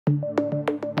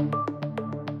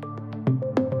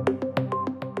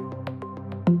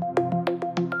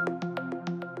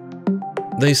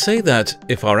They say that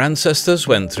if our ancestors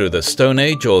went through the Stone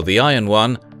Age or the Iron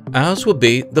One, ours would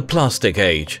be the Plastic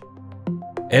Age.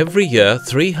 Every year,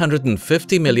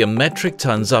 350 million metric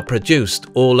tons are produced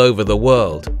all over the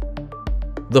world.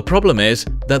 The problem is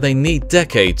that they need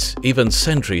decades, even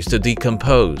centuries, to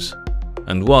decompose.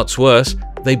 And what's worse,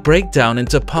 they break down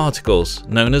into particles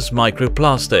known as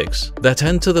microplastics that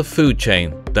enter the food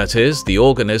chain, that is, the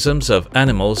organisms of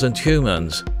animals and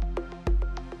humans.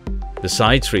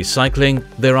 Besides recycling,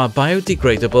 there are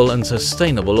biodegradable and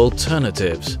sustainable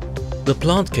alternatives. The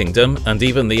plant kingdom and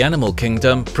even the animal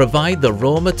kingdom provide the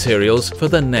raw materials for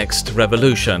the next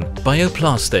revolution,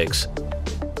 bioplastics.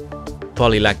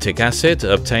 Polylactic acid,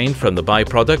 obtained from the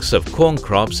byproducts of corn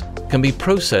crops, can be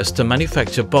processed to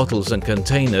manufacture bottles and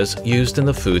containers used in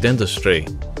the food industry.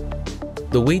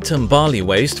 The wheat and barley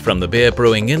waste from the beer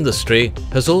brewing industry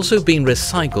has also been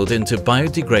recycled into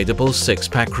biodegradable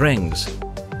six-pack rings.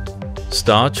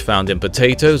 Starch found in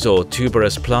potatoes or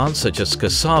tuberous plants such as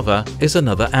cassava is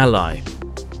another ally.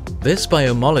 This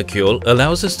biomolecule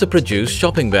allows us to produce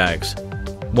shopping bags.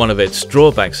 One of its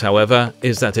drawbacks, however,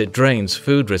 is that it drains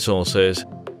food resources.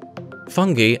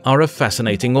 Fungi are a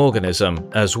fascinating organism,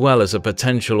 as well as a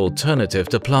potential alternative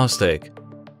to plastic.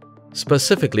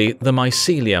 Specifically, the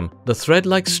mycelium, the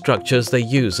thread-like structures they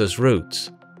use as roots.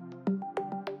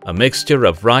 A mixture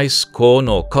of rice, corn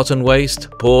or cotton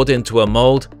waste poured into a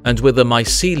mold and with the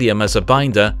mycelium as a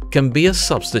binder can be a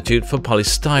substitute for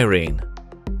polystyrene.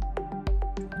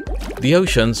 The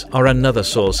oceans are another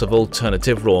source of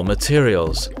alternative raw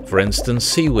materials. For instance,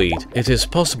 seaweed. It is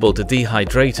possible to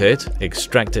dehydrate it,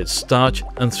 extract its starch,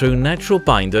 and through natural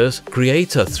binders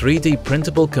create a 3D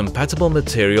printable compatible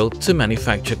material to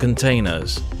manufacture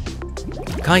containers.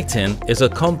 Chitin is a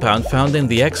compound found in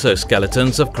the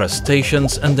exoskeletons of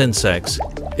crustaceans and insects.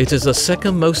 It is the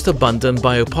second most abundant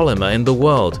biopolymer in the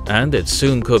world, and it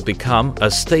soon could become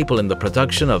a staple in the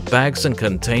production of bags and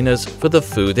containers for the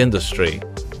food industry.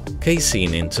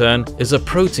 Casein, in turn, is a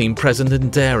protein present in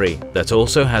dairy that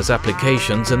also has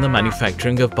applications in the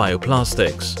manufacturing of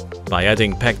bioplastics. By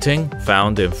adding pectin,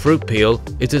 found in fruit peel,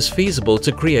 it is feasible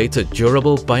to create a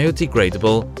durable,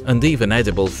 biodegradable, and even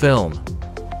edible film.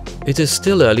 It is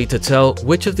still early to tell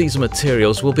which of these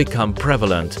materials will become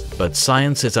prevalent, but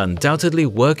science is undoubtedly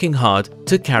working hard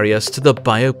to carry us to the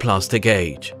bioplastic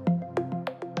age.